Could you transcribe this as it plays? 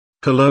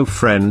Hello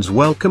friends,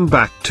 welcome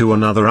back to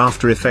another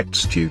After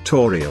Effects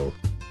tutorial.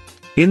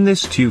 In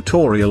this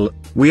tutorial,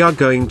 we are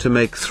going to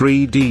make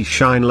 3D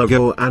Shine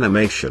logo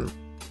animation.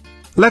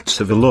 Let's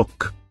have a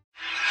look.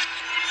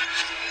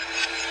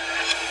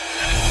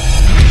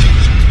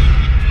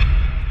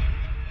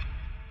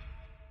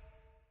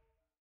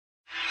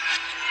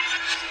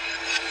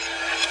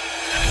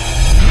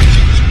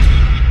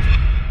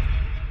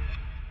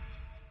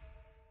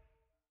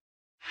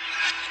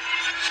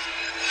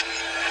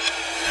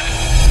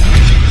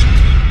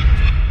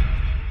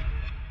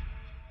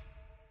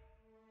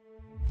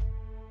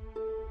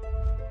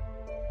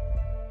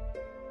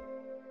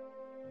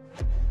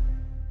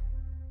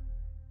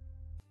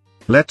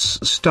 Let's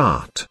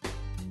start.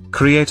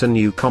 Create a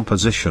new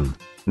composition,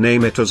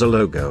 name it as a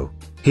logo.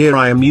 Here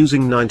I am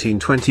using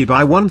 1920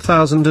 by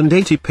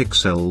 1080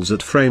 pixels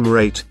at frame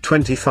rate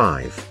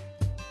 25.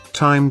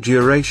 Time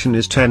duration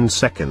is 10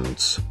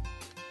 seconds.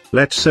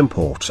 Let's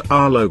import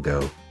our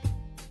logo.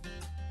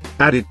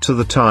 Add it to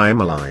the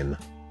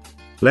timeline.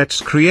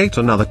 Let's create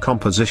another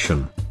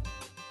composition.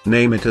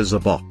 Name it as a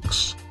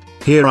box.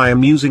 Here I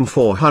am using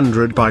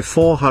 400 by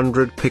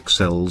 400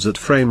 pixels at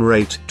frame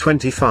rate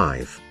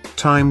 25.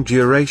 Time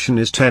duration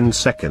is 10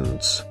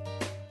 seconds.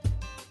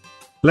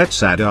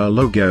 Let's add our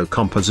logo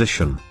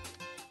composition.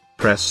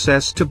 Press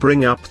S to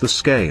bring up the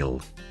scale.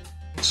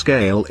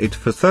 Scale it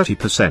for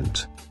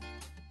 30%.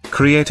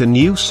 Create a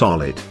new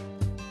solid.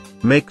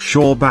 Make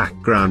sure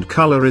background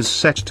color is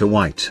set to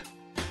white.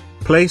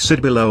 Place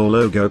it below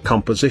logo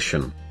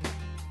composition.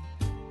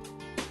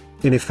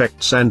 In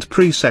Effects and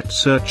Preset,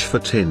 search for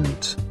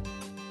tint.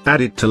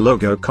 Add it to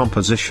logo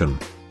composition.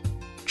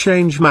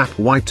 Change matte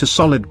white to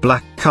solid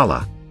black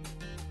color.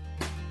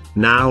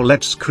 Now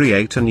let's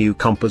create a new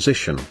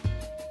composition.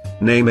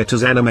 Name it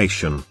as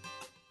animation.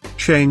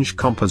 Change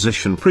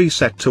composition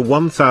preset to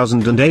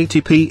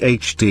 1080p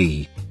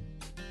HD.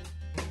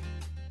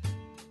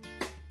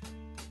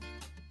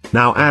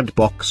 Now add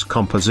box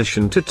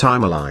composition to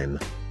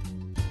timeline.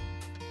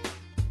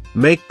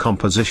 Make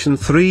composition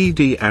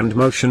 3D and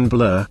motion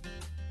blur.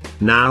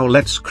 Now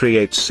let's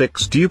create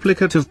 6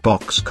 duplicate of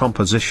box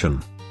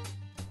composition.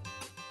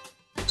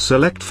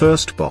 Select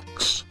first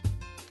box.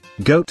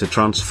 Go to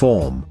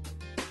transform.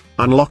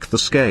 Unlock the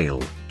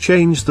scale,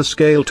 change the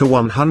scale to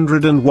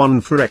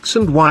 101 for X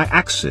and Y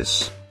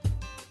axis.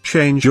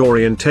 Change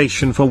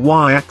orientation for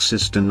Y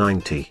axis to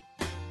 90.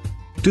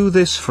 Do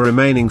this for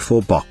remaining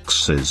 4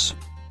 boxes.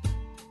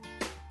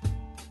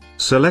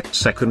 Select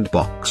second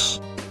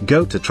box,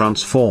 go to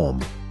transform,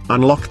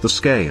 unlock the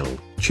scale,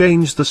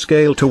 change the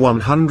scale to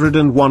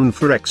 101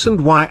 for X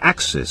and Y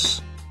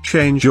axis.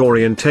 Change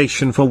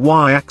orientation for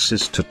Y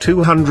axis to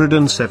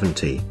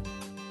 270.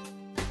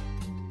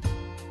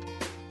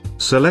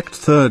 Select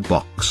third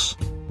box,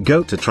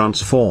 go to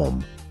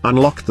transform,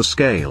 unlock the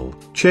scale,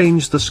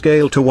 change the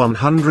scale to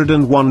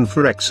 101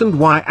 for X and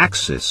Y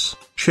axis,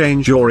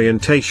 change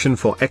orientation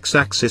for X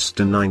axis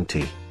to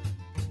 90.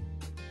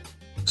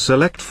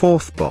 Select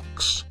fourth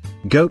box,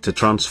 go to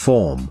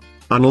transform,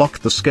 unlock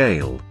the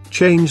scale,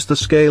 change the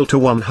scale to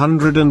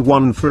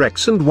 101 for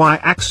X and Y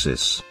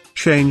axis,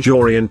 change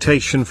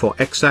orientation for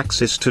X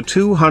axis to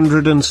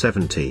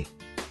 270.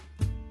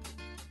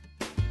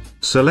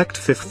 Select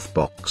fifth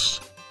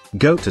box.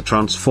 Go to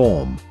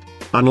transform.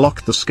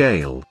 Unlock the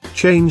scale,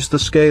 change the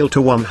scale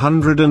to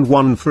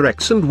 101 for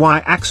X and Y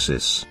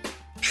axis.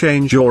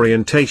 Change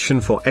orientation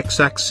for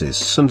X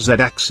axis and Z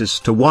axis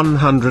to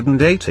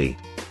 180.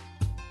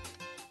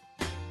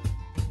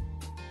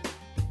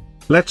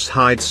 Let's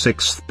hide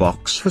sixth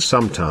box for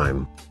some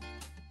time.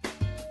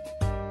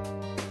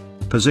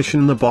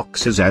 Position the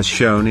boxes as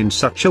shown in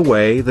such a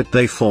way that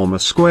they form a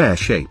square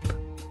shape.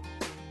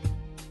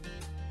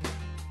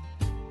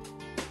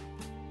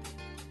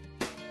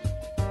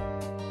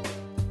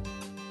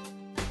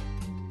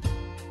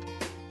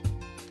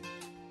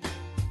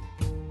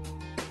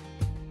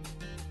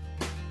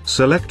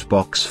 Select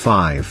box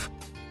 5.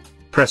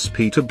 Press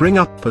P to bring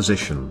up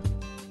position.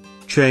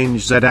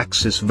 Change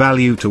Z-axis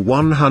value to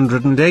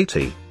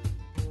 180.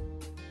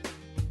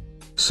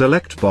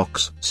 Select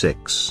box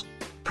 6.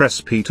 Press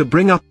P to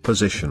bring up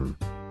position.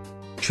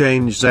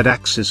 Change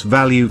Z-axis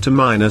value to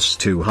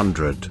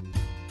 -200.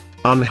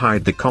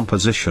 Unhide the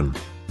composition.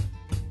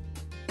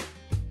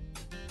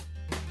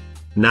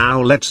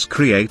 Now let's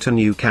create a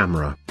new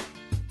camera.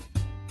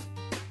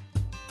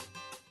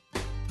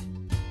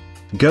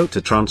 Go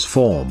to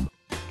transform.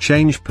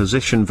 Change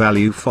position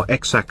value for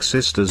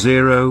X-axis to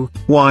 0,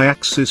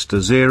 Y-axis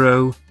to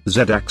 0,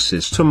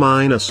 Z-axis to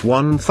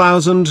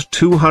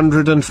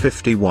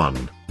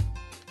 -1251.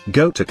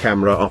 Go to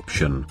camera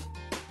option.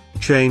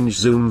 Change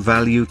zoom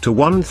value to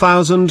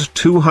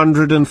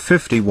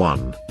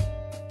 1251.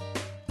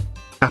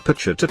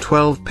 Aperture to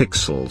 12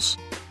 pixels.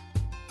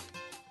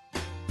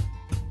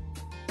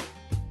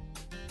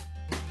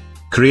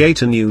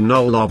 Create a new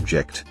null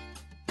object.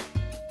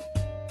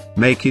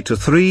 Make it a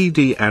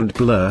 3D and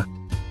blur.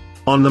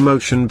 On the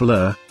motion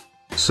blur,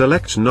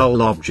 select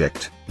null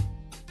object.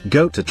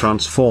 Go to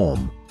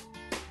transform.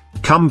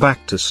 Come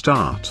back to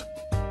start.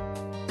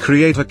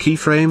 Create a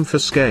keyframe for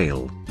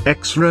scale,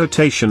 X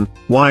rotation,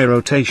 Y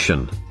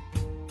rotation.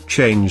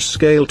 Change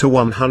scale to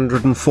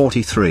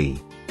 143.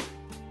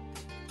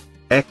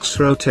 X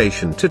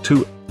rotation to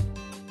 2.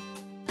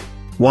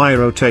 Y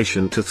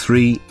rotation to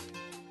 3.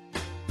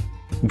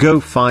 Go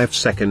 5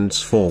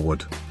 seconds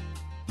forward.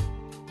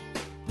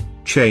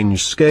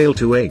 Change scale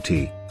to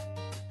 80.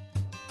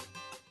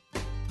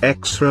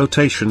 X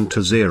rotation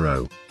to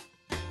 0.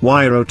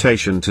 Y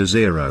rotation to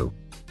 0.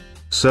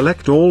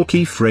 Select all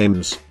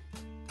keyframes.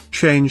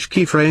 Change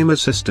keyframe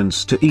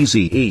assistance to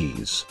easy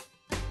ease.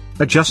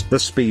 Adjust the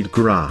speed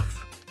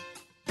graph.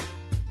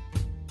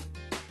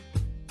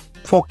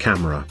 For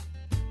camera,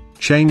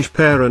 change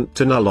parent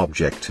to null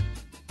object.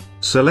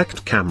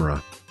 Select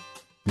camera.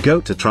 Go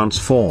to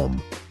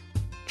transform.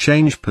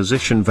 Change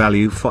position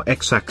value for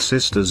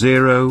x-axis to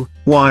 0,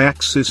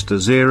 y-axis to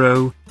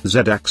 0,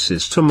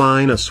 z-axis to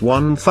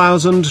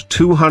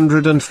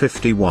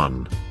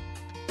 -1251.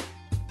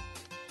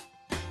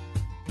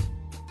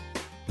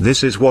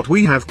 This is what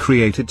we have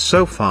created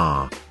so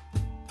far.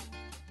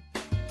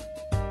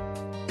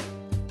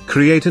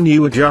 Create a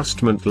new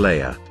adjustment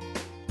layer.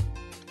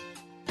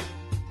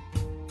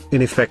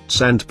 In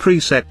Effects and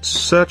Presets,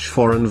 search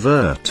for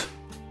Invert.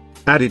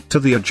 Add it to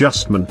the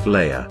adjustment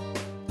layer.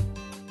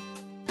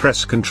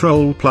 Press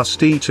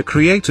Ctrl+T to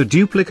create a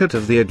duplicate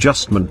of the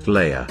adjustment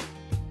layer.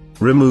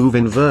 Remove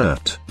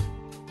Invert.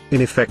 In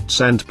Effects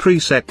and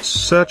Presets,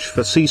 search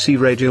for CC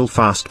Radial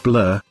Fast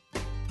Blur.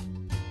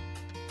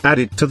 Add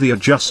it to the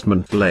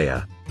adjustment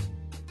layer.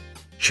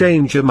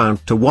 Change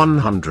amount to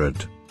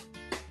 100.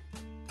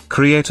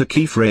 Create a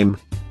keyframe.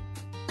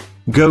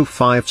 Go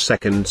 5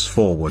 seconds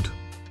forward.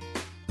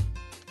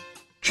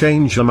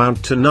 Change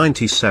amount to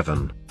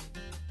 97.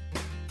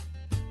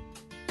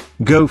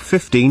 Go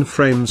 15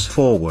 frames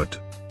forward.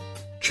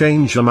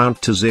 Change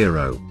amount to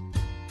 0.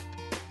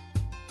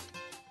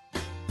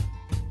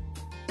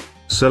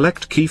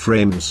 Select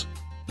keyframes.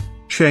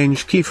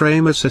 Change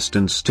keyframe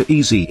assistance to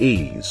easy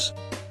ease.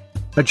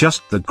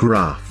 Adjust the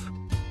graph.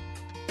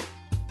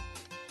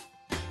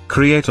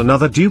 Create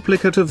another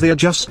duplicate of the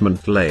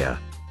adjustment layer.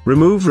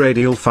 Remove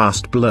radial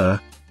fast blur.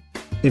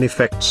 In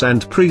Effects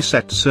and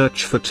Presets,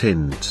 search for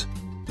Tint.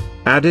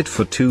 Add it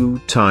for 2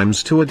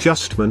 times to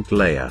adjustment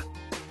layer.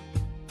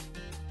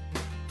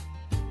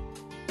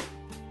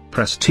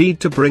 Press T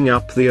to bring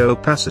up the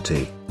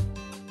opacity.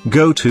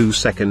 Go 2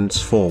 seconds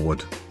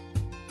forward.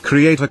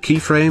 Create a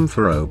keyframe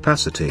for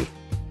opacity.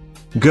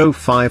 Go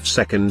 5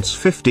 seconds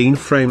 15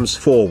 frames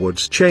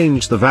forwards,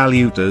 change the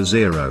value to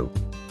 0.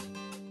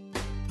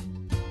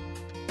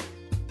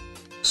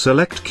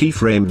 Select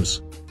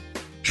keyframes.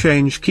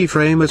 Change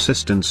keyframe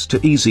assistance to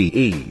easy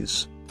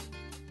ease.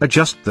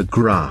 Adjust the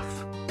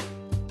graph.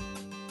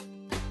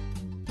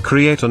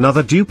 Create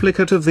another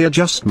duplicate of the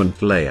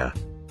adjustment layer.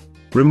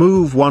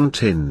 Remove one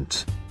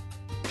tint.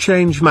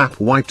 Change map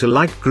white to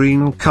light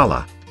green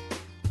color.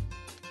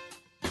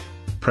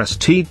 Press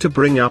T to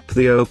bring up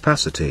the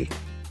opacity.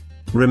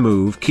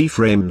 Remove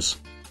keyframes.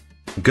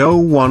 Go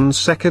 1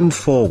 second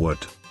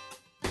forward.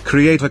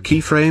 Create a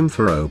keyframe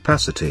for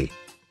opacity.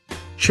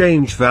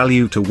 Change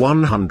value to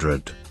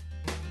 100.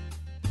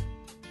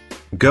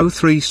 Go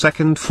 3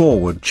 seconds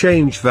forward,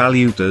 change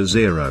value to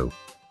 0.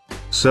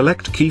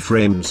 Select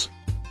keyframes.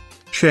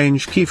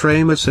 Change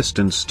keyframe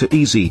assistance to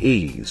easy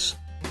ease.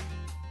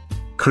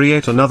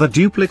 Create another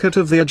duplicate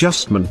of the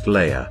adjustment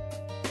layer.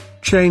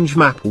 Change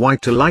map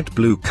white to light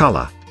blue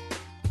color.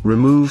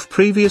 Remove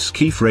previous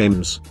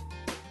keyframes.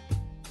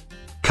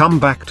 Come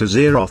back to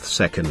 0th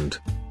second.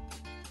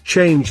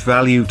 Change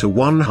value to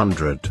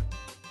 100.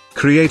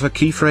 Create a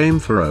keyframe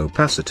for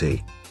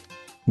opacity.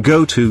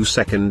 Go 2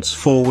 seconds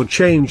forward,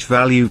 change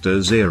value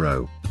to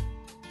 0.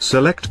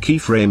 Select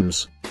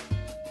keyframes.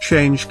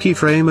 Change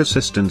keyframe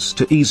assistance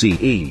to easy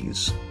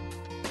ease.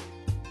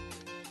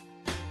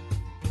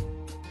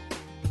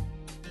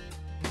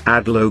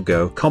 Add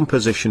logo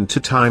composition to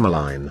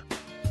timeline.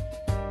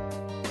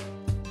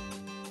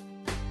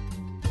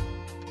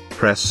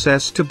 Press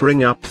S to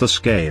bring up the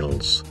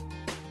scales.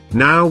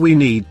 Now we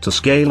need to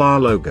scale our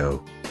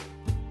logo.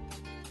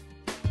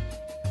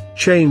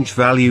 Change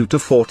value to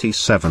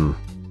 47.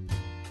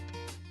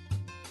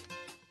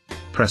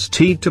 Press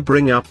T to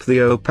bring up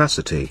the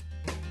opacity.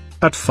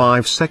 At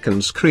 5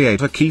 seconds,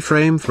 create a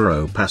keyframe for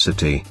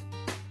opacity.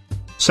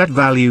 Set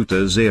value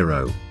to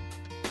 0.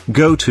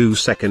 Go 2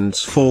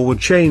 seconds forward,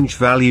 change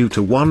value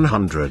to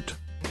 100.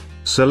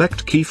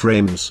 Select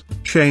keyframes,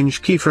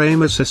 change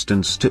keyframe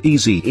assistance to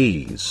easy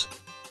ease.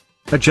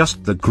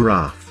 Adjust the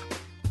graph.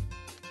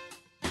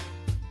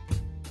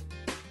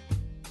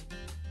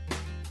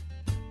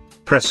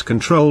 Press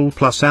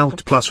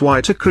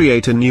Ctrl+Alt+Y to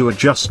create a new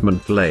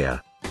adjustment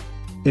layer.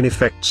 In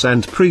Effects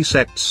and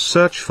Presets,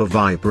 search for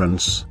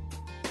Vibrance.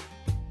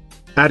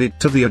 Add it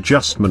to the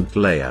adjustment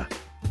layer.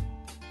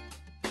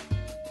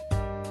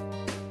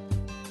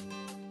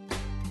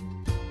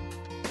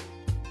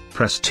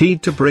 Press T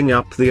to bring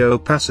up the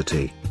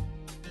opacity.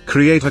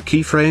 Create a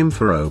keyframe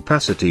for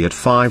opacity at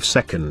 5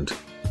 seconds.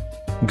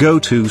 Go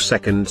 2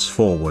 seconds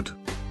forward.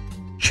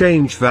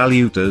 Change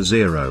value to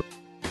 0.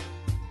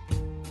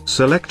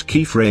 Select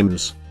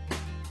keyframes.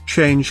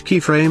 Change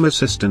keyframe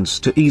assistance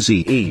to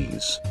Easy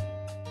Ease.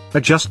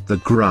 Adjust the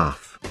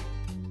graph.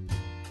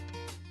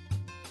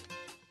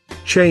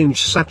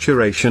 Change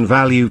saturation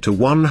value to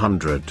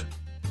 100.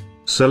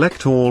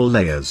 Select all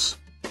layers.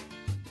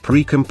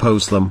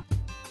 Pre-compose them.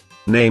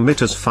 Name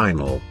it as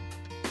Final.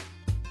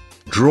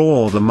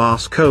 Draw the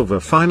mask over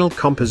final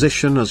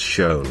composition as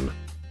shown.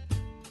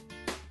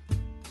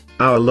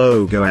 Our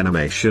logo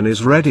animation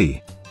is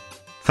ready.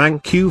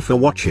 Thank you for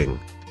watching.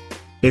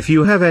 If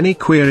you have any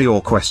query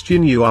or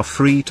question, you are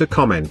free to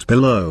comment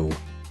below.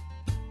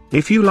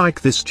 If you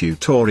like this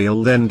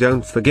tutorial, then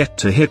don't forget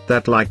to hit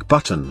that like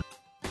button.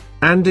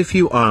 And if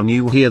you are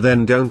new here,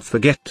 then don't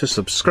forget to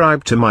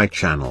subscribe to my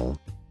channel.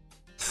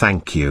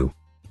 Thank you.